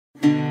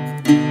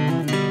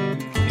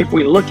If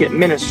we look at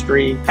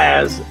ministry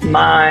as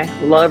my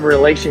love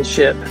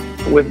relationship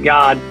with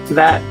God,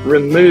 that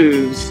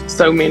removes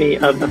so many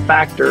of the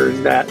factors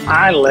that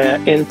I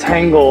let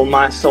entangle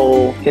my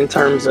soul in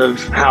terms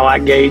of how I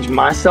gauge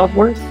my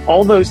self-worth.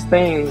 All those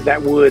things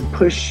that would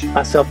push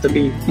myself to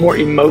be more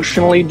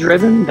emotionally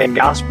driven than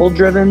gospel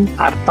driven,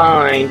 I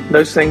find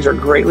those things are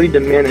greatly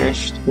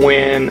diminished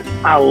when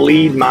I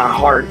lead my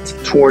heart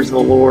towards the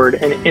Lord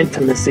and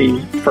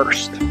intimacy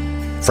first.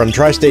 From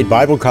Tri-State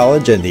Bible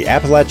College and the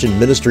Appalachian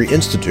Ministry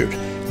Institute,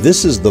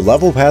 this is the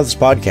Level Paths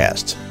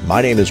Podcast. My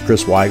name is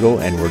Chris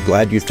Weigel, and we're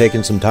glad you've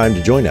taken some time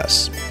to join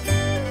us.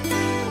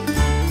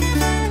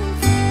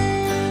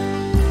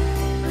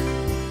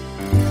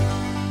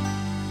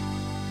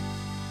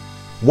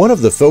 One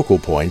of the focal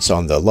points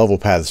on the Level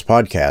Paths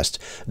Podcast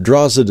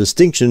draws a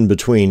distinction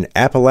between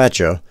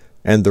Appalachia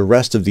and the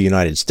rest of the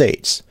United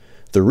States.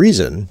 The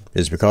reason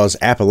is because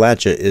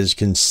Appalachia is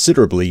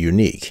considerably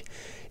unique.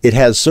 It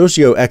has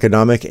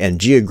socioeconomic and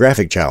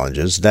geographic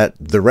challenges that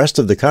the rest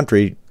of the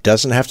country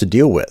doesn't have to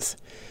deal with.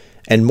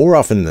 And more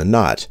often than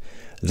not,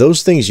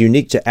 those things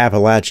unique to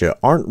Appalachia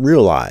aren't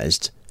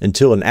realized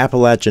until an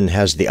Appalachian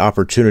has the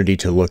opportunity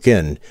to look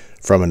in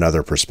from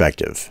another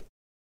perspective.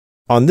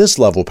 On this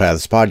Level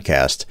Paths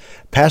podcast,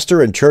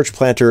 pastor and church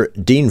planter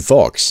Dean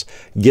Fulks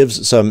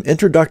gives some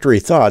introductory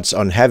thoughts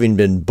on having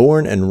been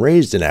born and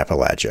raised in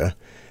Appalachia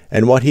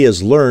and what he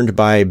has learned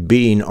by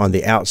being on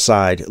the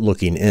outside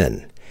looking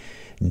in.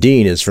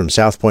 Dean is from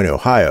South Point,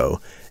 Ohio,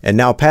 and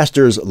now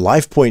pastors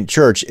Lifepoint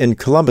Church in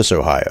Columbus,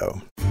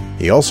 Ohio.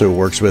 He also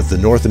works with the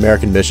North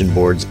American Mission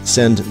Board's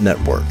Send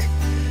Network.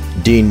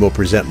 Dean will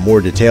present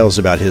more details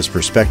about his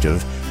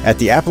perspective at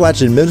the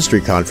Appalachian Ministry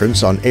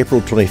Conference on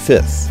April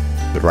 25th.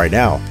 But right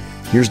now,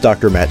 here's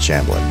Dr. Matt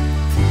Shamblin.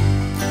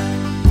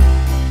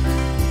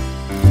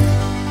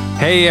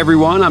 Hey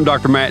everyone, I'm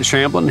Dr. Matt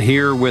Shamblin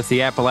here with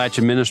the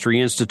Appalachian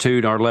Ministry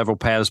Institute, our Level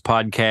Paths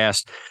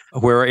podcast,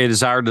 where it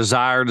is our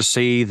desire to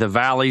see the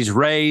valleys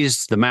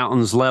raised, the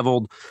mountains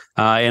leveled,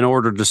 in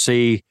order to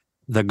see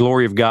the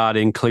glory of God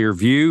in clear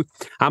view.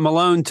 I'm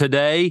alone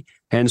today,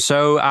 and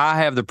so I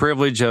have the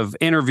privilege of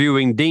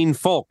interviewing Dean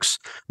Fulks.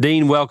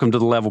 Dean, welcome to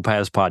the Level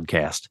Paths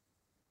podcast.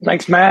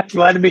 Thanks, Matt.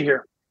 Glad to be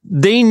here.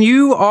 Dean,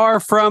 you are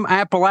from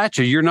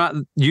Appalachia.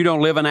 You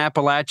don't live in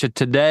Appalachia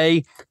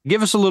today.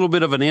 Give us a little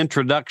bit of an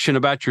introduction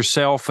about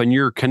yourself and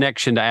your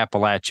connection to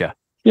Appalachia.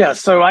 Yeah,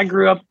 so I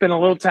grew up in a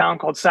little town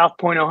called South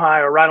Point,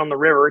 Ohio, right on the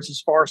river. It's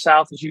as far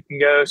south as you can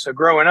go. So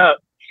growing up,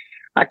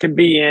 I could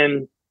be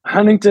in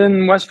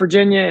Huntington, West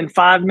Virginia in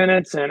 5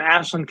 minutes and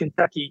Ashland,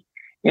 Kentucky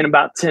in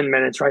about 10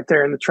 minutes, right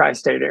there in the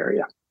tri-state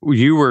area.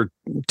 You were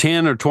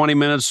 10 or 20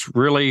 minutes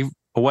really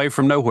away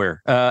from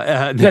nowhere.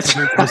 There's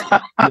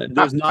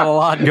not a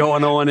lot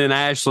going on in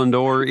Ashland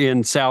or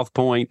in South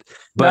Point.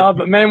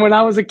 But man, when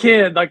I was a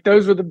kid, like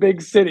those were the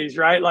big cities,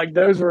 right? Like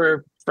those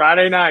were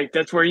Friday night.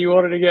 That's where you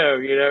wanted to go,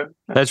 you know?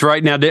 That's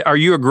right. Now, are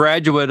you a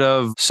graduate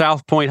of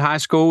South Point High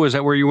School? Is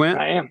that where you went?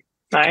 I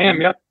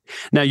am, yep.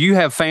 Now, you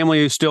have family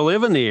who still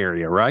live in the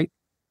area, right?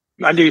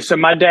 I do. So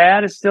my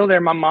dad is still there.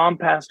 My mom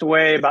passed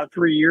away about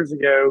 3 years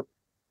ago.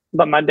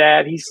 But my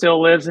dad, he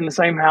still lives in the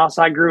same house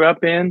I grew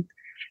up in.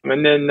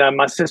 And then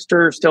my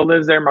sister still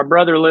lives there. My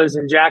brother lives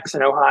in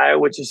Jackson, Ohio,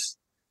 which is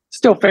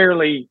still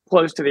fairly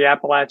close to the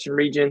Appalachian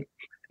region. And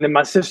then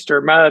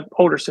my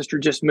older sister,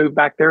 just moved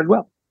back there as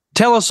well.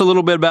 Tell us a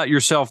little bit about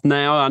yourself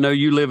now. I know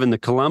you live in the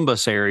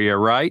Columbus area,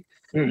 right?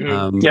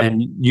 Mm-hmm. Yep.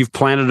 And you've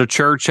planted a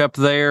church up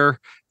there.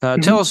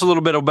 Tell us a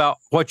little bit about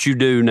what you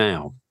do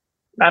now.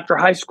 After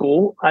high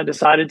school, I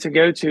decided to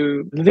go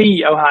to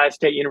the Ohio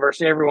State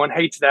University. Everyone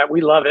hates that. We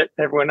love it.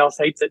 Everyone else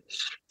hates it.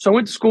 So I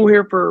went to school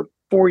here for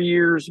 4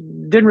 years.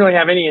 Didn't really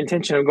have any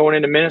intention of going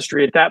into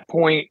ministry at that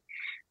point,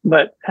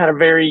 but had a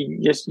very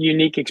just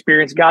unique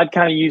experience. God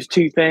kind of used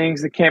two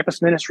things, the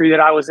campus ministry that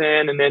I was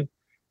in, and then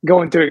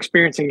going through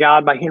Experiencing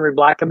God by Henry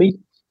Blackaby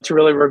to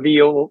really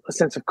reveal a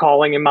sense of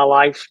calling in my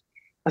life.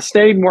 I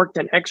stayed and worked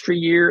an extra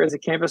year as a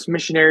campus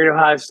missionary at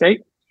Ohio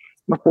State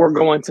before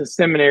going to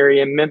seminary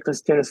in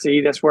Memphis,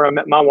 Tennessee. That's where I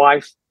met my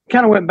wife.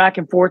 Kind of went back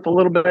and forth a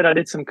little bit. I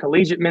did some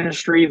collegiate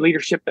ministry,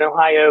 leadership in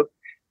Ohio,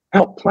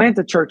 helped plant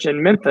the church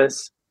in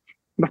Memphis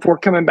before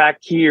coming back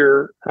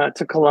here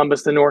to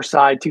Columbus, the north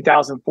side,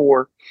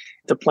 2004,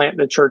 to plant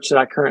the church that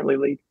I currently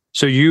lead.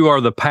 So you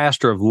are the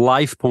pastor of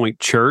Lifepoint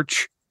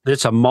Church.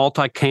 It's a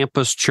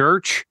multi-campus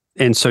church.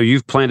 And so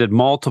you've planted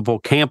multiple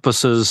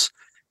campuses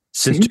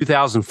since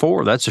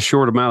 2004. That's a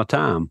short amount of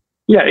time.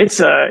 Yeah,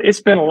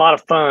 it's been a lot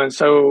of fun.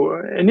 So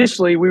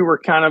initially we were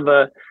kind of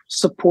a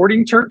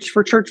supporting church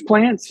for church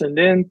plants. And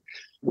then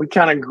we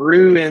kind of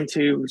grew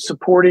into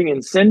supporting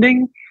and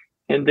sending.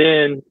 And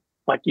then,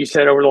 like you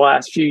said, over the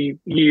last few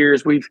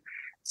years, we've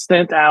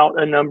sent out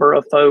a number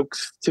of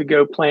folks to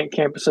go plant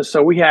campuses.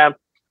 So we have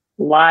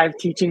live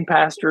teaching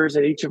pastors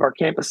at each of our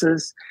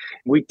campuses.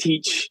 We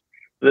teach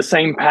the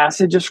same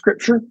passage of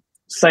scripture,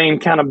 same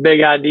kind of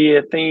big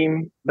idea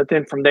theme, but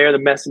then from there, the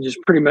message is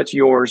pretty much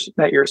yours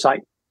at your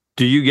site.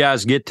 Do you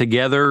guys get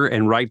together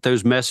and write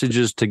those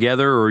messages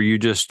together, or you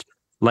just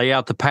lay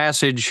out the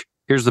passage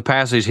here's the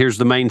passage, here's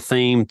the main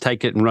theme,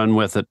 take it and run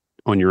with it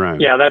on your own.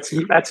 Yeah,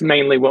 that's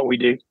mainly what we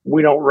do.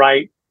 We don't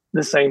write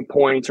the same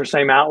points or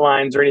same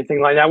outlines or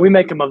anything like that. We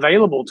make them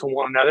available to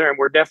one another, and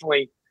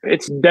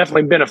it's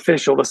definitely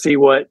beneficial to see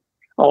what,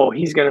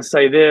 he's going to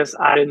say this,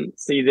 I didn't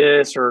see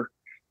this, or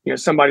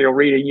somebody will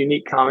read a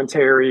unique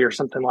commentary or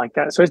something like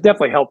that. So it's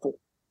definitely helpful.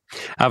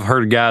 I've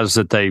heard guys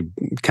that they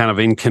kind of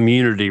in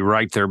community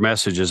write their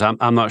messages.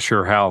 I'm not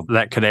sure how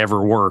that could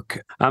ever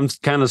work. I'm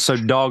kind of so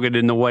dogged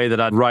in the way that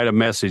I'd write a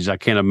message. I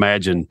can't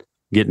imagine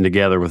getting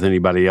together with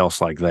anybody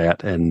else like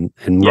that. And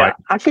yeah,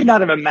 I could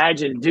not have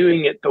imagined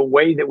doing it the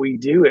way that we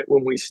do it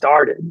when we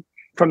started.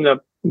 From the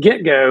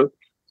get-go,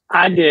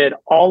 I did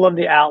all of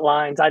the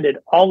outlines, I did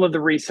all of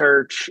the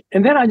research,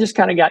 and then I just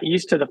kind of got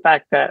used to the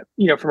fact that,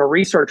 from a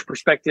research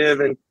perspective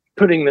and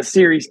putting the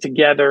series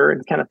together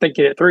and kind of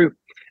thinking it through,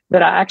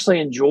 that I actually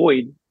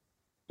enjoyed,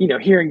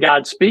 hearing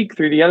God speak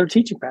through the other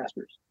teaching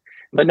pastors.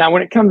 But now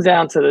when it comes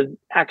down to the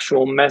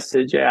actual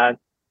message,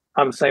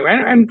 I'm saying,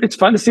 and it's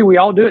fun to see we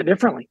all do it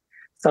differently.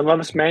 Some of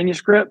us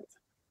manuscript,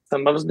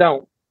 some of us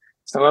don't.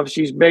 Some of us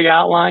use big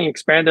outline,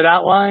 expanded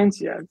outlines.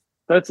 Yeah,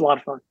 that's a lot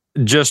of fun.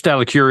 Just out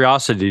of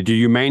curiosity, do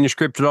you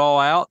manuscript it all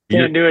out?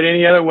 Can't do it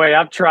any other way.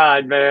 I've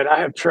tried, man. I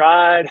have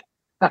tried.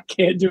 I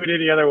can't do it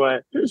any other way.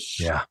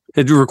 Yeah.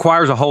 It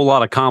requires a whole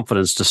lot of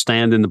confidence to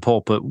stand in the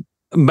pulpit,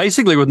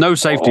 basically with no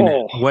safety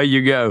net. Away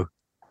you go.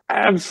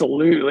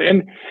 Absolutely.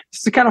 And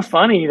it's kind of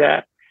funny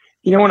that,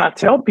 when I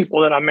tell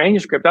people that I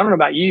manuscript, I don't know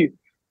about you,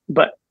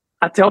 but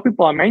I tell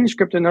people I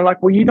manuscript and they're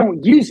like, well, you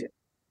don't use it.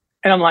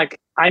 And I'm like,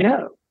 I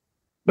know,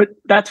 but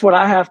that's what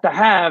I have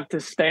to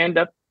stand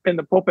up in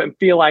the pulpit and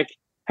feel like,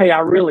 hey, I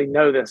really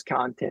know this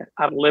content.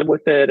 I've lived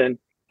with it. And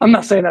I'm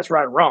not saying that's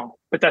right or wrong,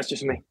 but that's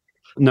just me.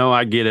 No,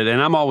 I get it.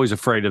 And I'm always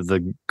afraid of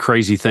the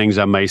crazy things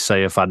I may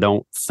say if I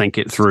don't think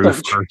it through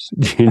first,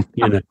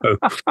 that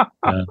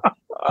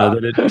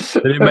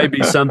it may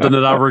be something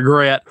that I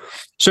regret.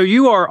 So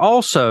you are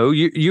also,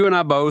 you and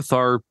I both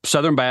are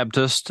Southern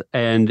Baptist,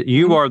 and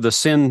you are the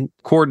SEND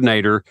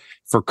coordinator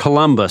for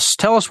Columbus.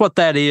 Tell us what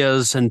that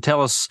is and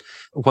tell us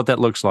what that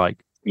looks like.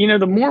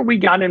 The more we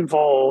got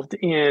involved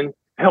in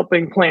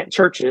helping plant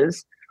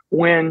churches,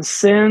 when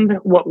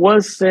what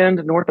was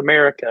SEND North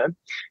America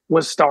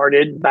was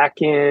started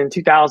back in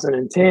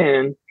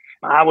 2010,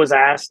 I was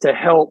asked to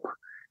help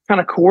kind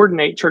of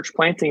coordinate church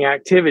planting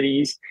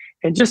activities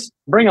and just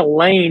bring a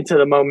lane to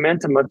the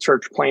momentum of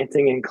church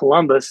planting in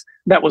Columbus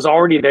that was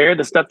already there,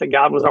 the stuff that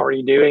God was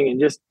already doing, and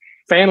just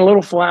fan a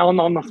little flame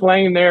on the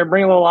flame there,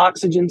 bring a little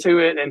oxygen to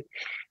it.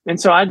 And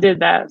so I did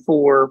that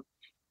for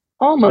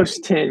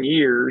almost 10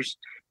 years.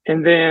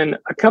 And then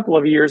a couple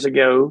of years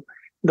ago,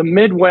 the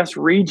Midwest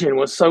region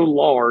was so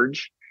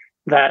large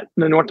that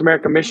the North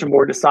American Mission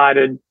Board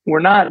decided we're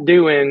not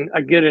doing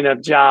a good enough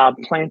job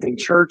planting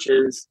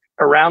churches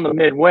around the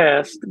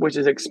Midwest, which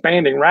is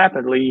expanding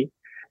rapidly.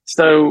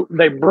 So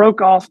they broke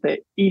off the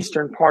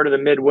eastern part of the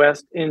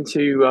Midwest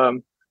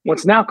into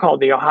what's now called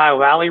the Ohio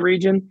Valley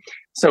region.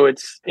 So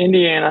it's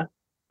Indiana,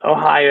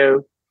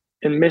 Ohio,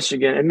 and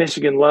Michigan. And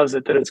Michigan loves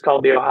it that it's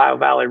called the Ohio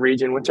Valley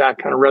region, which I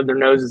kind of rub their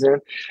noses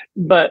in.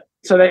 But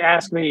so they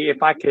asked me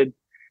if I could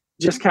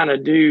just kind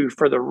of do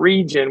for the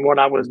region what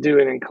I was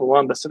doing in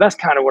Columbus. So that's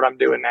kind of what I'm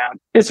doing now.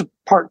 It's a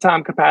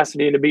part-time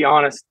capacity. And to be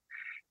honest,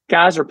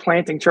 guys are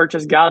planting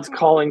churches. God's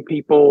calling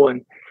people,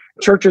 and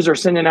churches are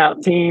sending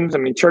out teams. I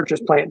mean, churches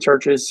plant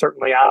churches.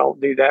 Certainly I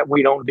don't do that.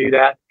 We don't do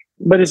that.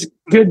 But it's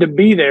good to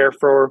be there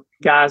for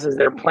guys as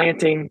they're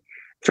planting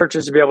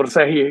churches to be able to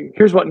say, hey,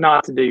 here's what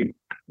not to do.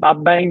 I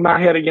banged my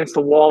head against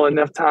the wall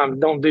enough times.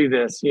 Don't do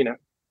this,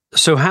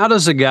 So how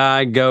does a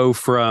guy go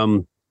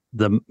from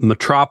the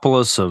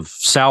metropolis of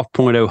South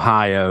Point,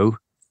 Ohio,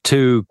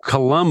 to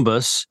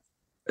Columbus?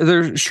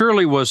 There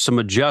surely was some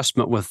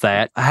adjustment with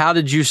that. How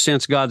did you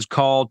sense God's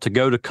call to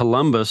go to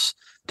Columbus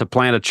to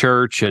plant a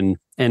church, and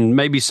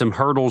maybe some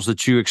hurdles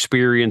that you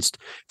experienced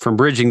from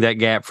bridging that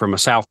gap from a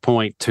South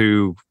Point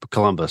to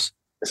Columbus?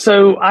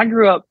 So I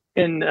grew up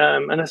in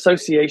an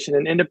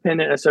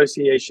independent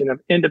association of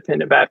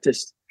independent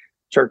Baptist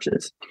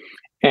churches.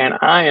 And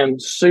I am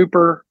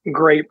super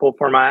grateful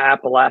for my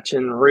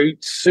Appalachian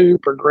roots,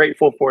 super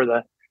grateful for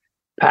the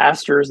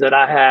pastors that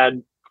I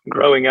had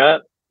growing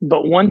up.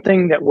 But one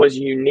thing that was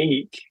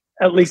unique,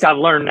 at least I've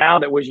learned now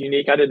that was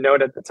unique, I didn't know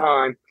it at the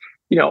time,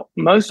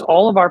 most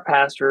all of our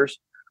pastors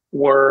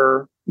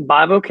were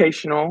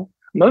bivocational,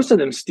 most of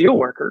them steel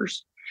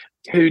workers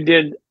who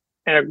did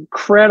an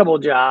incredible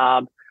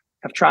job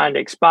of trying to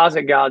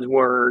exposit God's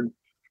word.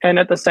 And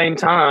at the same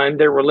time,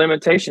 there were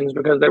limitations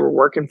because they were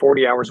working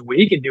 40 hours a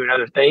week and doing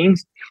other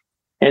things.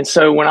 And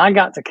so when I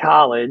got to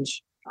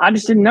college, I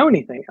just didn't know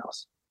anything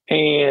else.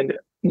 And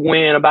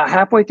when about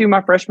halfway through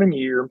my freshman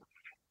year,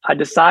 I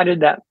decided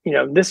that,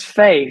 this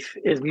faith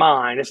is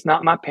mine. It's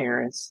not my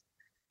parents',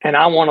 and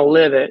I want to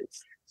live it.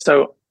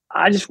 So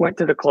I just went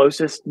to the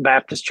closest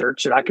Baptist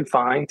church that I could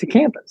find to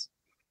campus.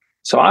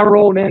 So I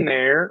rolled in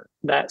there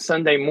that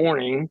Sunday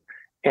morning,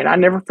 and I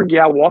never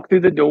forget, I walked through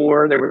the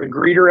door. There was a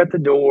greeter at the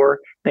door.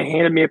 They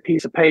handed me a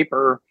piece of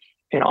paper.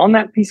 And on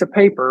that piece of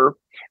paper,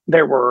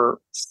 there were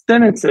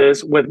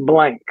sentences with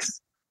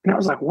blanks. And I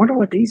was like, wonder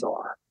what these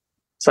are.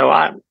 So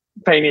I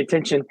paying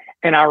attention,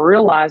 and I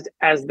realized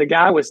as the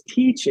guy was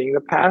teaching,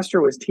 the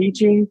pastor was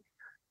teaching,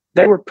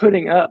 they were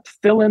putting up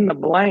fill in the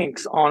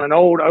blanks on an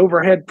old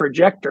overhead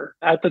projector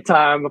at the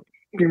time.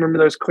 You remember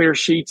those clear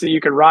sheets that you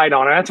could write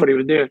on? That's what he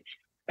was doing.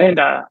 And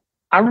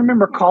I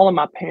remember calling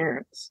my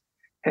parents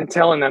and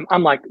telling them,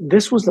 I'm like,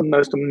 this was the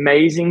most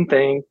amazing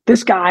thing.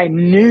 This guy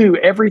knew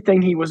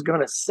everything he was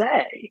going to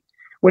say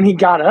when he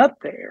got up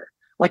there.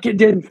 Like, it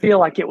didn't feel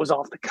like it was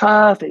off the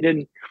cuff.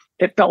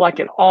 It felt like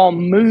it all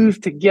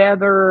moved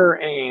together.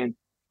 And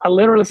I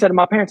literally said to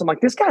my parents, I'm like,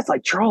 this guy's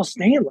like Charles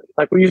Stanley.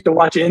 Like, we used to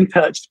watch In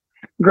Touch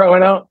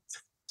growing up.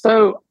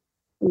 So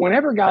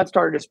whenever God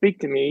started to speak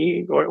to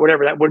me, or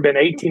whatever, that would have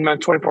been 18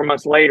 months, 24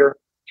 months later,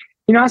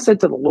 I said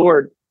to the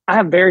Lord, I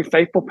have very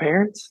faithful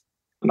parents.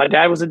 My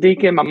dad was a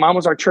deacon. My mom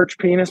was our church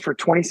pianist for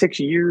 26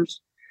 years,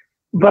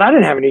 but I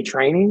didn't have any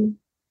training,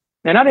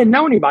 and I didn't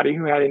know anybody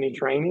who had any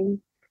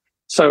training.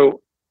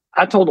 So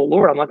I told the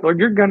Lord, I'm like, Lord,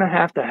 you're going to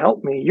have to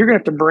help me. You're going to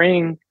have to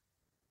bring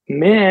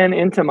men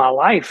into my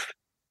life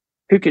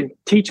who can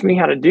teach me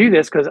how to do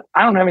this, because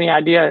I don't have any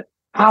idea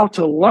how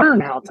to learn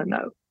how to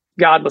know.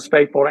 God was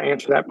faithful to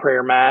answer that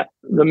prayer, Matt.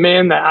 The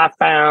men that I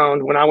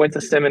found when I went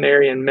to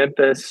seminary in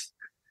Memphis,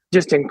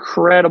 just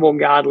incredible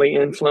godly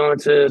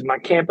influences. My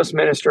campus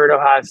minister at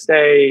Ohio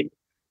State,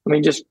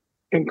 just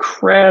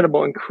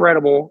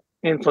incredible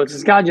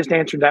influences. God just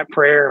answered that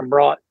prayer and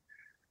brought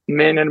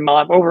men into my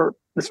life over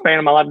the span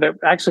of my life. That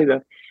actually,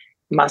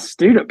 my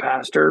student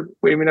pastor,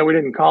 even though we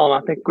didn't call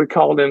him, I think we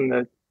called him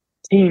the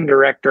teen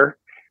director.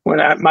 When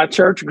my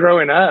church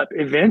growing up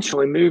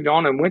eventually moved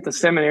on and went to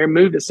seminary,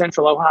 moved to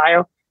Central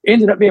Ohio,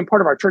 ended up being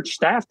part of our church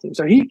staff team.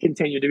 So he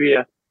continued to be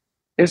a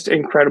just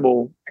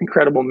incredible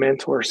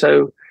mentor.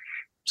 So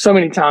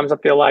many times I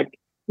feel like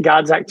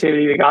God's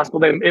activity, the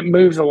gospel, it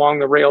moves along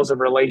the rails of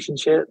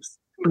relationships.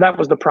 That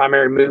was the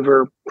primary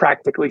mover,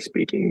 practically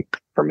speaking,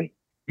 for me.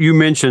 You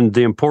mentioned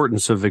the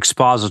importance of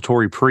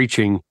expository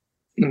preaching.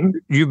 Mm-hmm.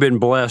 You've been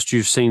blessed.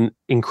 You've seen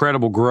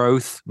incredible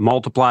growth,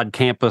 multiplied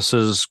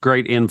campuses,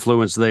 great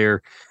influence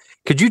there.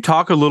 Could you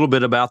talk a little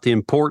bit about the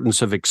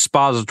importance of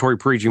expository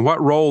preaching,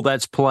 what role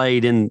that's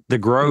played in the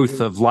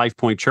growth of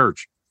Lifepoint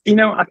Church?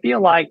 I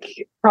feel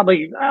like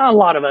probably a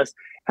lot of us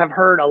have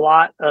heard a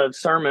lot of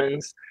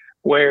sermons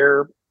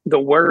where the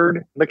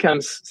word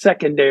becomes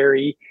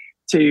secondary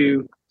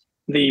to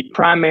the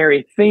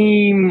primary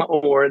theme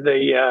or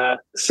the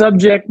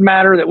subject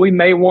matter that we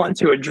may want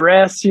to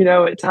address,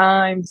 at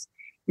times.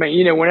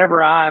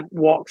 Whenever I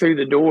walk through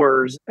the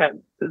doors at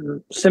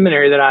the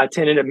seminary that I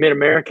attended at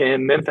Mid-America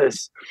in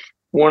Memphis,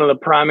 one of the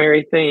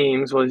primary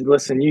themes was,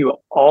 listen, you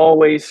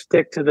always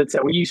stick to the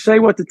text. You say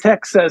what the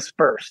text says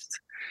first.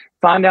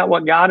 Find out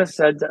what God has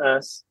said to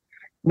us.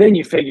 Then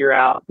you figure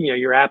out,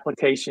 your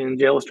applications,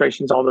 your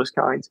illustrations, all those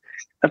kinds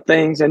of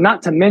things. And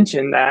not to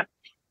mention that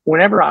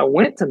whenever I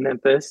went to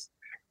Memphis,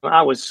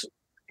 I was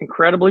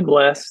incredibly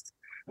blessed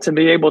to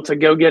be able to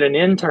go get an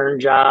intern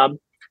job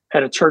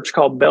at a church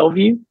called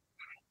Bellevue.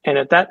 And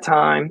at that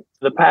time,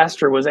 the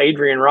pastor was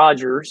Adrian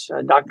Rogers,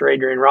 Dr.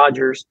 Adrian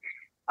Rogers.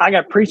 I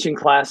got preaching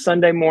class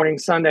Sunday morning,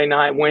 Sunday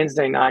night,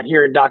 Wednesday night,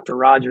 hearing Dr.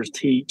 Rogers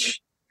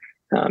teach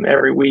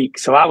every week.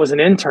 So I was an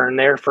intern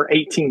there for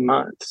 18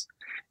 months.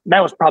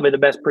 That was probably the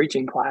best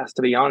preaching class,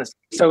 to be honest.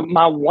 So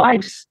my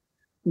wife's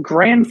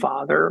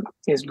grandfather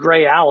is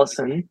Gray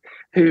Allison,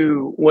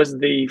 who was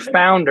the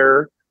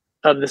founder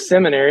of the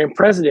seminary and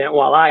president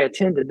while I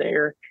attended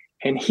there.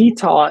 And he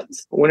taught,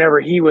 whenever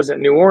he was at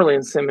New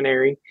Orleans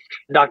Seminary,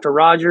 Dr.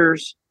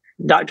 Rogers,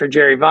 Dr.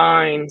 Jerry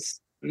Vines,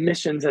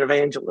 missions and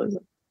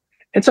evangelism.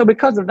 And so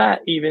because of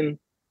that, even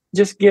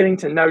just getting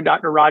to know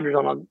Dr. Rogers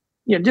on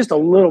just a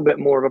little bit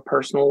more of a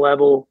personal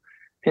level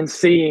and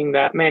seeing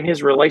that, man,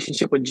 his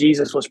relationship with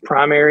Jesus was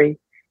primary.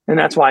 And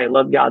that's why he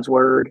loved God's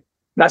word.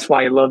 That's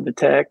why he loved the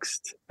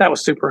text. That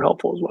was super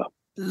helpful as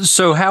well.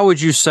 So how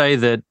would you say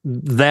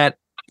that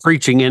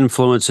preaching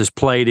influence has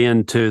played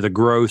into the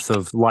growth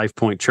of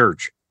Lifepoint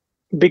Church?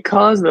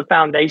 Because the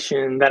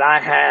foundation that I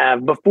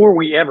have before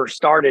we ever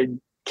started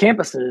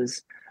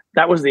campuses,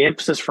 that was the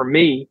emphasis for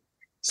me.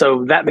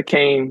 So that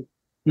became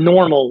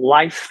normal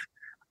life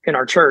in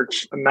our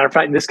church. As a matter of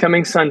fact, this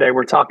coming Sunday,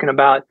 we're talking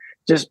about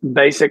just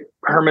basic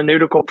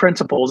hermeneutical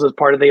principles as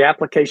part of the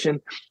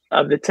application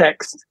of the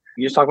text.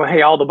 You just talk about,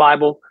 hey, all the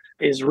Bible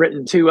is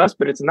written to us,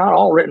 but it's not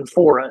all written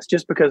for us.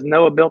 Just because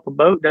Noah built a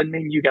boat doesn't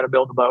mean you got to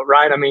build a boat,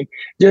 right?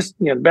 Just,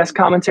 the best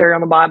commentary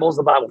on the Bible is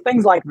the Bible.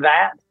 Things like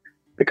that,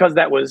 because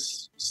that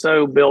was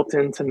so built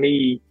into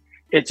me,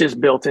 it just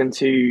built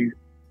into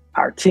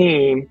our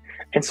team.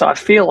 And so I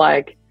feel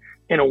like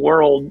in a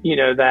world,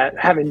 that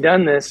having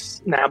done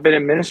this now, been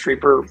in ministry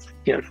for,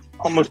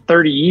 almost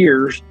 30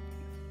 years,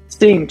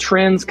 seeing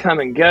trends come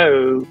and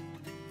go,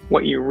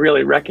 what you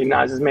really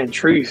recognize is, man,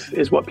 truth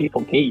is what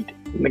people need.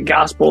 The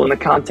gospel in the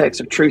context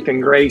of truth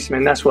and grace,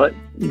 man,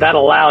 that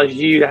allows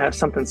you to have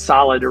something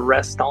solid to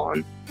rest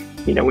on.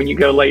 When you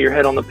go lay your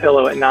head on the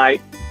pillow at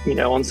night,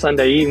 on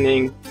Sunday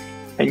evening,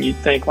 And you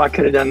think, well, I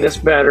could have done this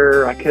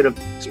better. I could have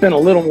spent a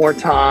little more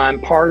time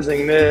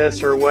parsing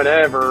this or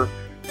whatever.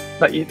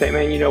 But you think,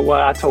 man, you know what?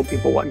 I told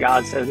people what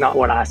God says, not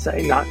what I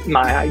say, not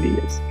my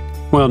ideas.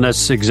 Well, and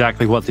that's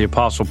exactly what the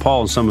Apostle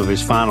Paul, in some of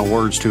his final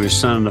words to his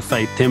son in the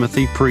faith,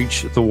 Timothy,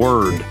 preach the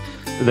word.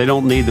 They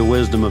don't need the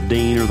wisdom of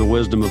Dean or the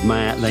wisdom of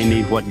Matt. They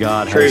need what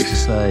God has to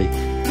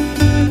say.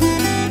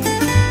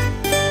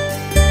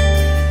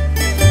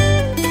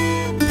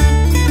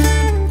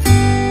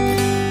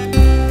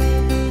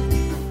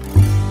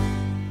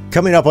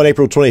 Coming up on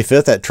April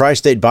 25th at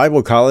Tri-State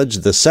Bible College,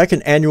 the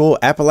second annual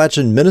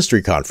Appalachian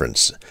Ministry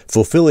Conference,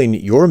 Fulfilling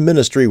Your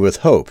Ministry with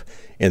Hope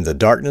in the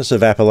Darkness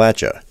of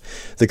Appalachia.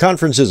 The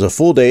conference is a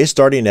full day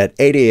starting at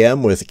 8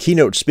 a.m. with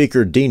keynote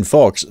speaker Dean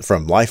Fulks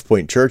from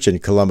Lifepoint Church in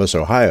Columbus,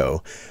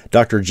 Ohio,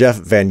 Dr. Jeff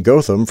Van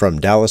Gotham from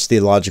Dallas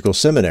Theological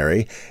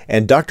Seminary,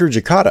 and Dr.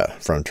 Jakata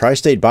from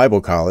Tri-State Bible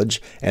College,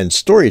 and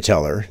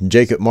storyteller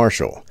Jacob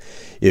Marshall.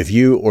 If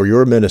you or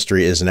your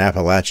ministry is in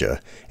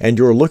Appalachia and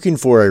you're looking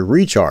for a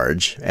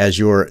recharge as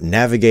you're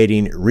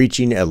navigating,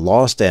 reaching a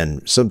lost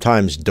and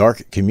sometimes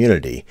dark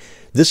community,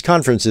 this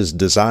conference is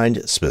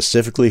designed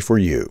specifically for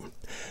you.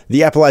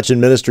 The Appalachian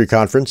Ministry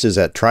Conference is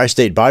at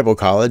Tri-State Bible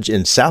College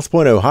in South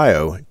Point,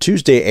 Ohio,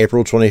 Tuesday,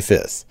 April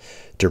 25th.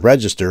 To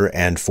register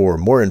and for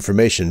more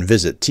information,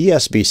 visit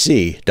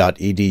tsbc.edu.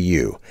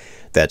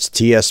 That's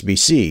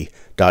tsbc.edu.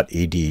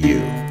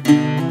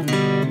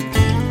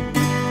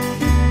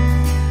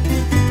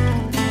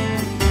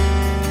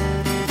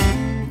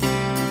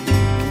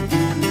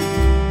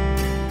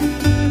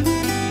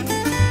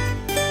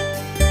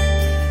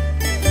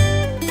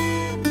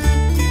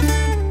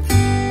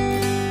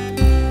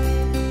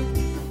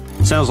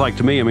 Sounds like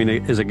to me,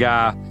 as a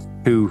guy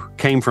who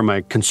came from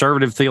a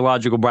conservative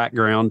theological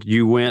background,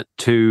 you went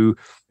to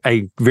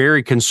a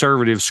very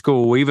conservative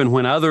school, even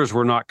when others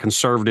were not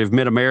conservative.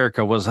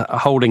 Mid-America was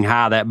holding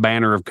high that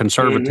banner of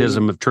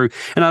conservatism, of truth.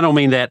 And I don't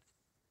mean that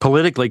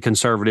politically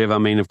conservative. I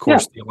mean, of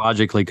course,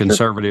 theologically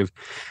conservative.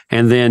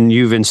 And then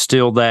you've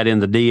instilled that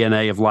in the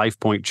DNA of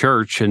Lifepoint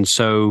Church. And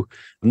so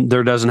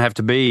there doesn't have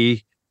to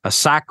be a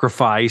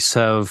sacrifice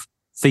of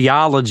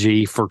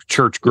theology for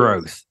church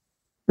growth.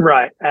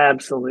 Right.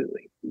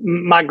 Absolutely.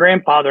 My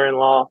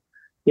grandfather-in-law,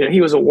 he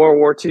was a World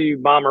War II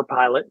bomber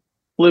pilot,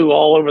 flew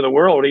all over the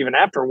world, even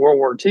after World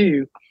War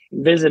II,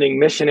 visiting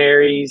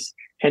missionaries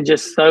and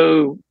just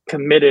so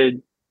committed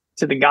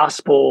to the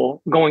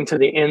gospel, going to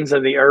the ends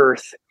of the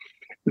earth,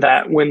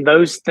 that when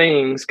those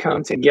things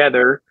come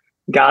together,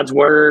 God's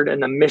word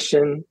and the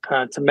mission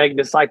to make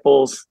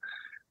disciples,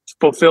 to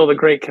fulfill the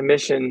Great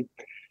Commission,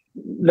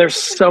 there's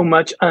so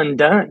much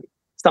undone.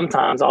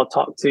 Sometimes I'll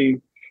talk to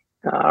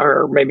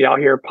or maybe I'll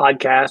hear a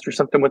podcast or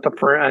something with a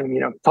friend,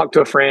 talk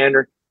to a friend,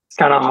 or it's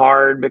kind of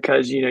hard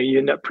because, you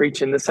end up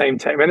preaching the same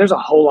text. Man, there's a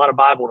whole lot of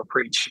Bible to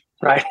preach,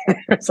 right?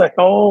 It's a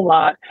whole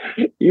lot.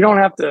 You don't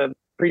have to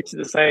preach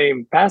the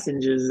same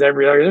passages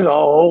every other. There's a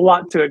whole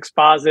lot to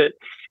exposit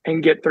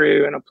and get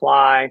through and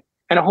apply,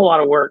 and a whole lot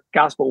of work,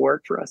 gospel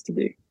work for us to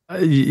do.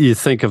 You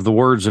think of the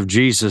words of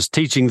Jesus,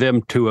 teaching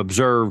them to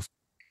observe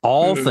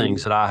all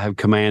things that I have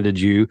commanded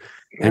you.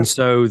 And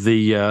so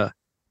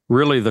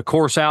really the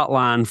course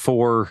outline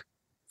for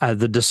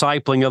the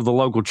discipling of the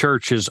local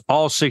church is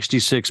all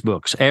 66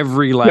 books,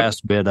 every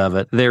last bit of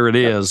it. There it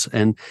is.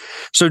 And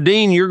so,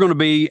 Dean, you're going to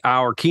be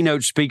our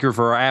keynote speaker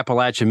for our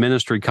Appalachian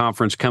Ministry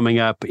Conference coming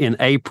up in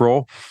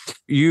April.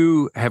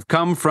 You have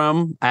come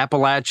from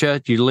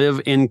Appalachia. You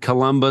live in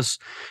Columbus.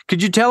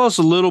 Could you tell us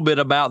a little bit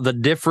about the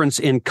difference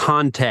in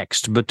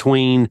context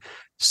between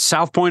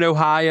South Point,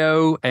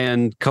 Ohio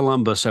and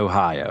Columbus,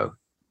 Ohio?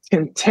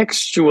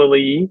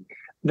 Contextually,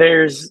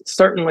 there's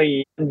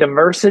certainly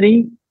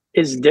diversity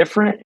is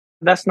different.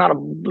 That's not a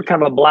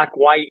kind of a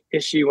black-white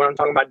issue when I'm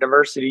talking about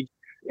diversity.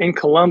 In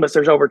Columbus,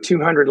 there's over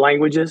 200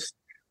 languages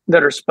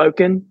that are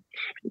spoken.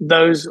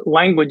 Those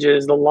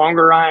languages, the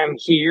longer I am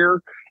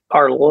here,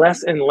 are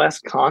less and less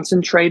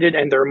concentrated,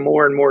 and they're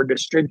more and more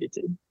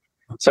distributed.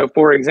 So,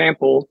 for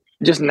example,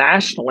 just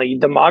nationally,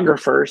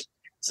 demographers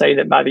say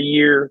that by the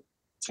year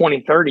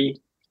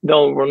 2030, there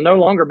will no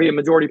longer be a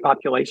majority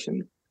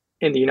population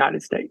in the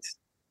United States.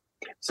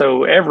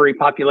 So every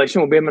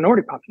population will be a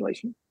minority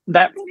population.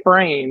 That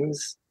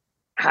frames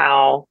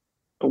how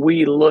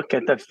we look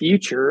at the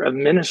future of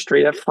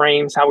ministry. That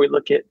frames how we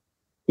look at,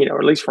 or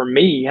at least for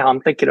me, how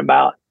I'm thinking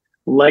about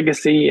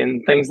legacy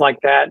and things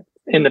like that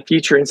in the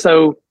future. And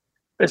so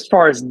as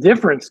far as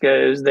difference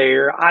goes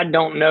there, I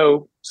don't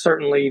know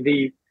certainly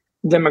the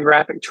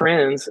demographic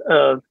trends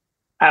of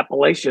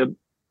Appalachia.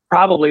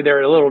 Probably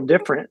they're a little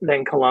different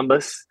than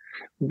Columbus,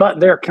 but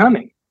they're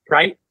coming,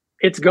 right?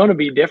 It's going to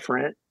be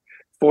different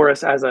for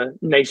us as a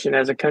nation,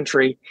 as a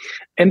country.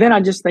 And then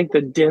I just think the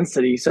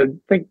density. So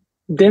think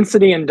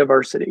density and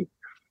diversity.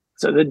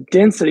 So the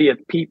density of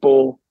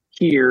people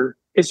here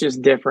is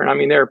just different. I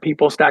mean, there are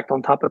people stacked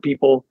on top of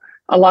people.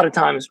 A lot of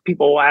times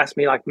people will ask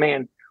me like,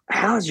 man,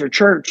 how's your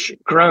church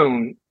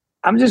grown?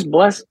 I'm just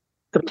blessed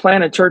to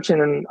plant a church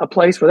in a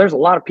place where there's a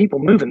lot of people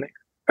moving there.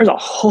 There's a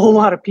whole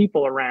lot of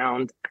people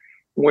around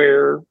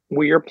where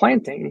we are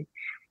planting.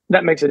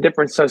 that makes a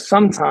difference. So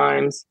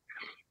sometimes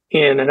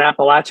in an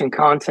Appalachian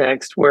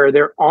context where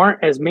there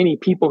aren't as many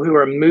people who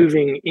are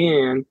moving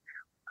in,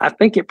 I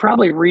think it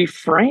probably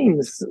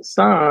reframes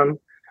some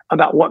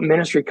about what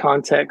ministry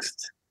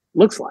context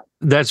looks like.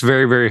 That's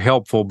very, very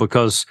helpful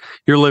because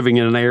you're living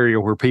in an area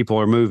where people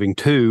are moving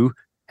to,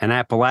 and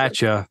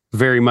Appalachia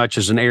very much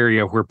is an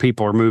area where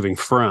people are moving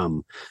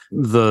from.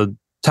 The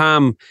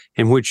time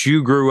in which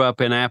you grew up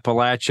in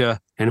Appalachia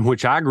and in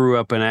which I grew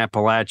up in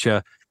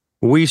Appalachia,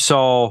 we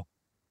saw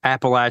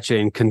Appalachia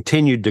in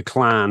continued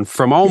decline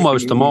from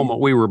almost the moment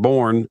we were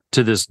born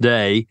to this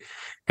day.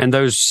 And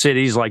those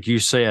cities, like you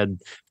said,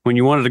 when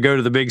you wanted to go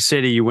to the big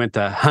city, you went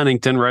to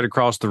Huntington right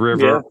across the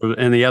river,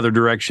 in the other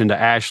direction to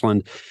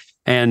Ashland.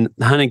 And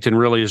Huntington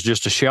really is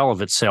just a shell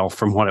of itself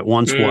from what it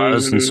once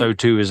was, and so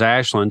too is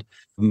Ashland.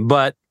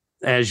 But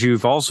as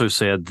you've also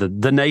said,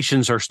 the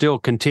nations are still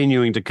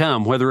continuing to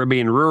come, whether it be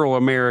in rural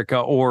America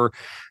or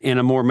in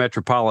a more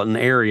metropolitan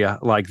area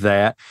like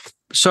that.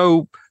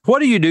 So what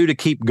do you do to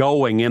keep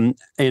going in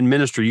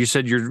ministry? You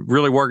said you're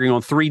really working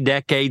on 3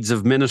 decades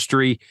of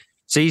ministry.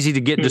 It's easy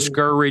to get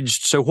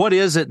discouraged. So what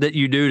is it that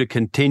you do to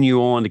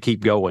continue on to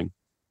keep going?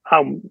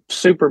 I'm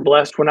super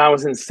blessed. When I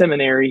was in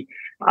seminary,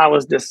 I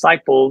was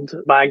discipled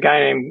by a guy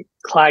named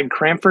Clyde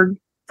Cranford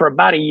for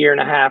about a year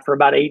and a half, or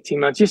about 18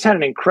 months. Just had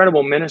an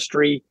incredible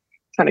ministry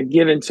kind of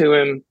given to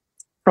him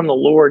from the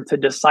Lord to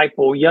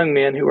disciple young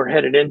men who were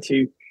headed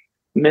into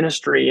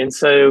ministry. And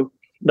so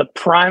the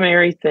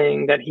primary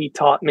thing that he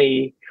taught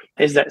me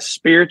is that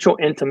spiritual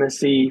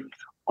intimacy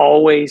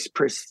always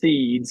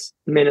precedes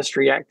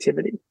ministry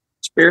activity.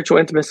 Spiritual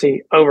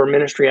intimacy over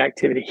ministry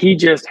activity. He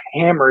just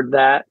hammered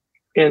that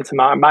into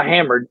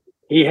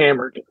he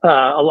hammered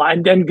a lot,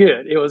 and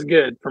good. It was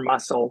good for my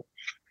soul.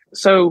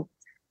 So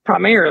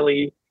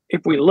primarily,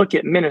 if we look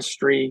at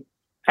ministry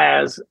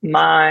as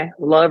my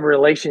love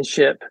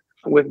relationship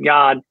with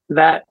God,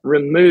 that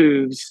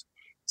removes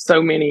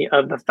so many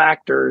of the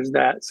factors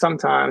that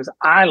sometimes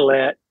I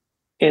let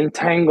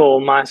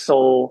entangle my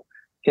soul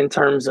in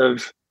terms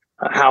of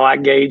how I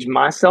gauge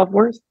my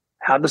self-worth,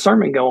 how the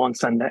sermon go on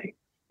Sunday,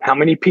 how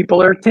many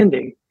people are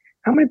attending,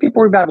 how many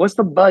people are about, what's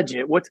the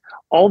budget, what's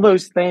all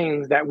those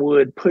things that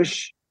would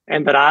push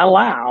and that I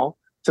allow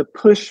to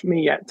push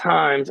me at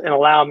times and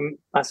allow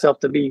myself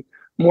to be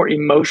more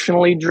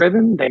emotionally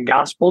driven than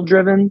gospel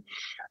driven.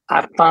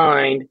 I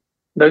find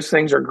those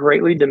things are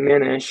greatly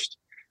diminished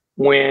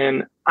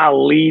when I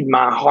lead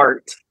my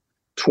heart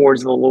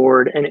towards the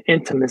Lord and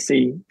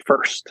intimacy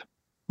first.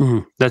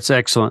 That's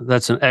excellent.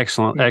 That's an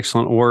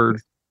excellent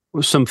word.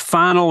 Some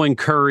final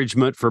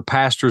encouragement for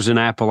pastors in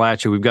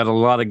Appalachia. We've got a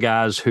lot of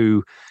guys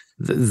who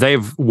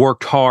they've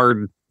worked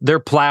hard. They're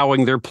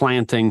plowing, they're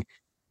planting,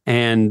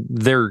 and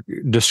they're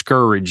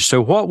discouraged.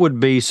 So what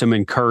would be some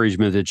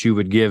encouragement that you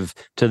would give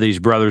to these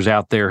brothers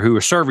out there who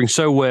are serving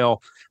so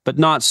well, but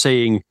not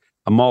seeing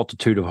a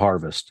multitude of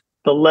harvest?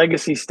 The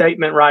legacy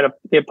statement, right, of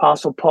the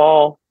Apostle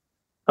Paul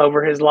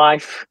over his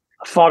life: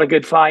 I fought a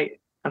good fight.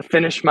 I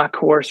finished my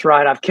course,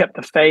 right? I've kept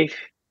the faith.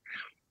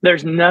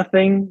 There's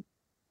nothing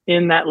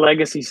in that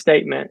legacy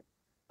statement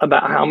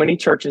about how many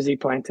churches he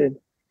planted,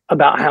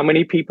 about how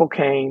many people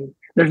came.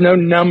 There's no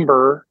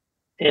number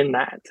in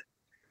that.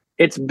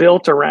 It's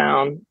built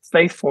around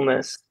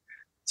faithfulness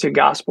to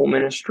gospel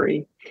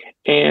ministry.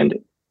 And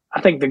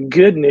I think the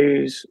good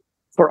news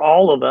for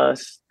all of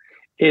us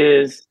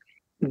is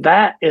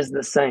that is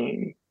the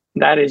same.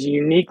 That is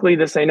uniquely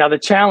the same. Now, the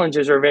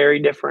challenges are very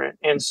different.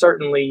 And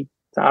certainly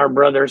to our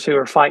brothers who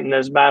are fighting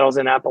those battles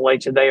in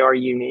Appalachia, they are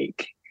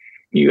unique.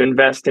 You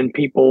invest in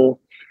people,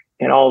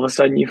 and all of a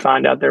sudden you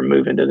find out they're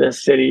moving to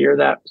this city or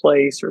that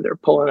place, or they're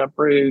pulling up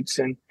roots.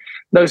 And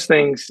those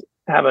things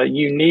have a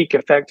unique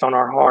effect on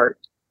our heart.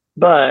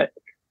 But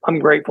I'm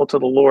grateful to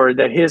the Lord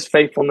that his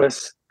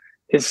faithfulness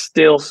is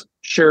still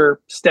sure,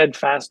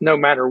 steadfast, no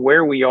matter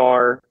where we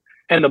are.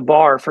 And the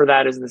bar for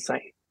that is the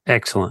same.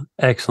 Excellent.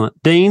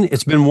 Dean,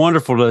 it's been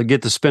wonderful to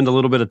get to spend a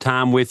little bit of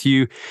time with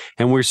you.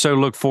 And we so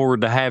look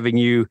forward to having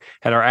you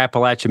at our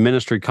Appalachian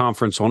Ministry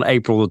Conference on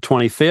April the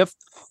 25th.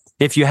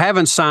 If you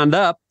haven't signed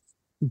up,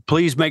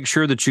 please make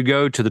sure that you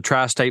go to the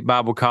Tri-State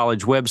Bible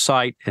College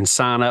website and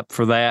sign up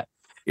for that.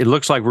 It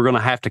looks like we're going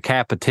to have to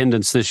cap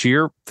attendance this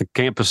year. The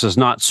campus is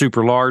not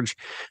super large,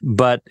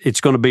 but it's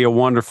going to be a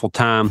wonderful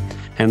time.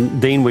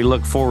 And Dean, we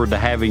look forward to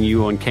having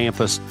you on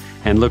campus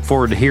and look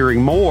forward to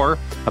hearing more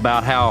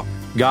about how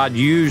God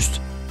used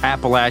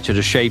Appalachia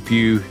to shape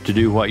you to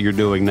do what you're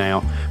doing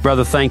now.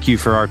 Brother, thank you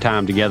for our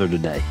time together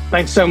today.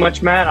 Thanks so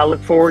much, Matt. I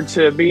look forward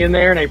to being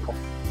there in April.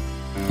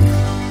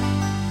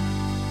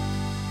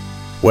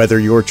 Whether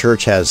your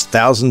church has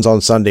thousands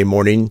on Sunday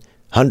morning,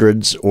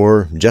 hundreds,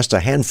 or just a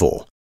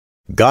handful,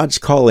 God's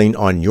calling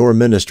on your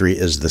ministry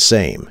is the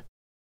same.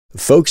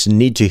 Folks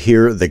need to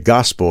hear the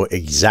gospel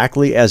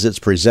exactly as it's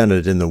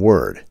presented in the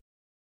Word.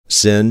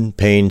 Sin,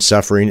 pain,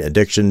 suffering,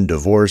 addiction,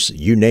 divorce,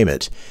 you name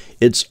it,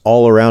 it's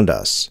all around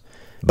us.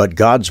 But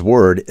God's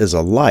Word is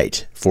a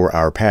light for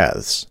our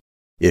paths.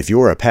 If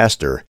you're a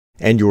pastor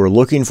and you are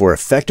looking for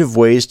effective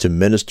ways to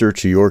minister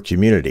to your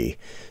community,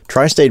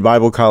 Tri-State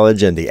Bible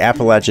College and the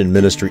Appalachian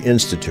Ministry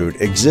Institute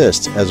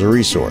exist as a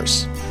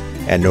resource.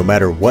 And no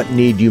matter what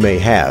need you may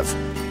have,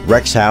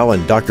 Rex Howe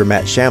and Dr.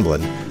 Matt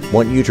Shamblin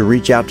want you to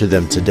reach out to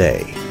them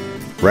today.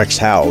 Rex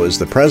Howe is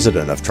the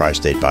president of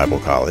Tri-State Bible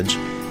College.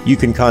 You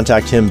can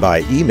contact him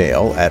by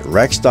email at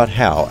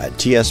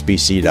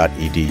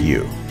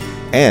rex.howe@tsbc.edu.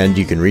 And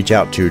you can reach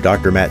out to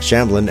Dr. Matt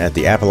Shamblin at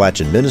the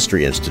Appalachian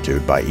Ministry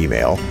Institute by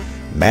email,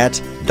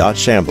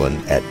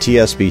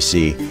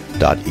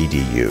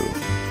 matt.shamblin@tsbc.edu.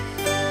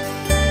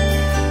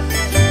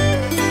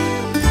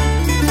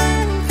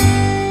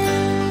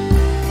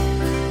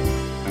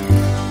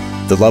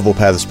 The Level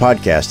Paths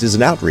Podcast is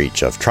an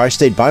outreach of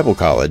Tri-State Bible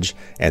College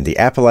and the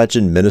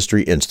Appalachian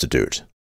Ministry Institute.